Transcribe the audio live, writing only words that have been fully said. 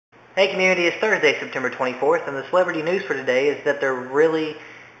Hey community, it's Thursday, September 24th, and the celebrity news for today is that there really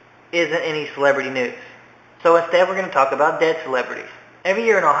isn't any celebrity news. So instead we're going to talk about dead celebrities. Every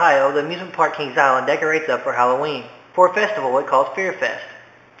year in Ohio, the amusement park Kings Island decorates up for Halloween, for a festival it calls Fear Fest.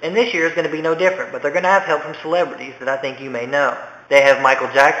 And this year is going to be no different, but they're going to have help from celebrities that I think you may know. They have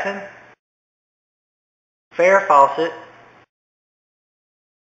Michael Jackson, Farrah Fawcett,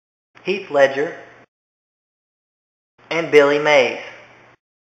 Heath Ledger, and Billy Mays.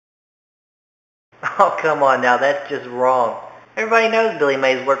 Oh, come on now, that's just wrong. Everybody knows Billy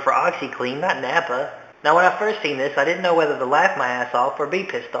Mays worked for OxyClean, not Napa. Now when I first seen this, I didn't know whether to laugh my ass off or be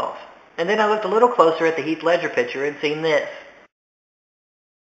pissed off. And then I looked a little closer at the Heath Ledger picture and seen this.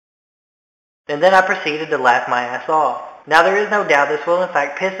 And then I proceeded to laugh my ass off. Now there is no doubt this will in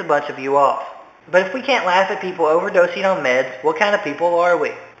fact piss a bunch of you off. But if we can't laugh at people overdosing on meds, what kind of people are we?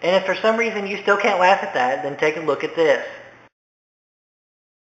 And if for some reason you still can't laugh at that, then take a look at this.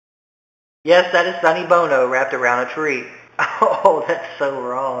 Yes, that is Sonny Bono wrapped around a tree. Oh, that's so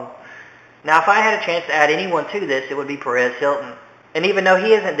wrong. Now, if I had a chance to add anyone to this, it would be Perez Hilton. And even though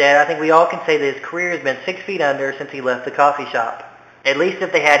he isn't dead, I think we all can say that his career has been 6 feet under since he left the coffee shop. At least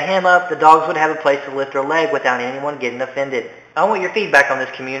if they had him up, the dogs would have a place to lift their leg without anyone getting offended. I want your feedback on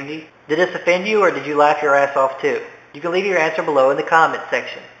this community. Did this offend you, or did you laugh your ass off too? You can leave your answer below in the comments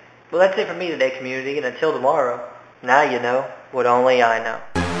section. Well, that's it for me today, community, and until tomorrow, now you know what only I know.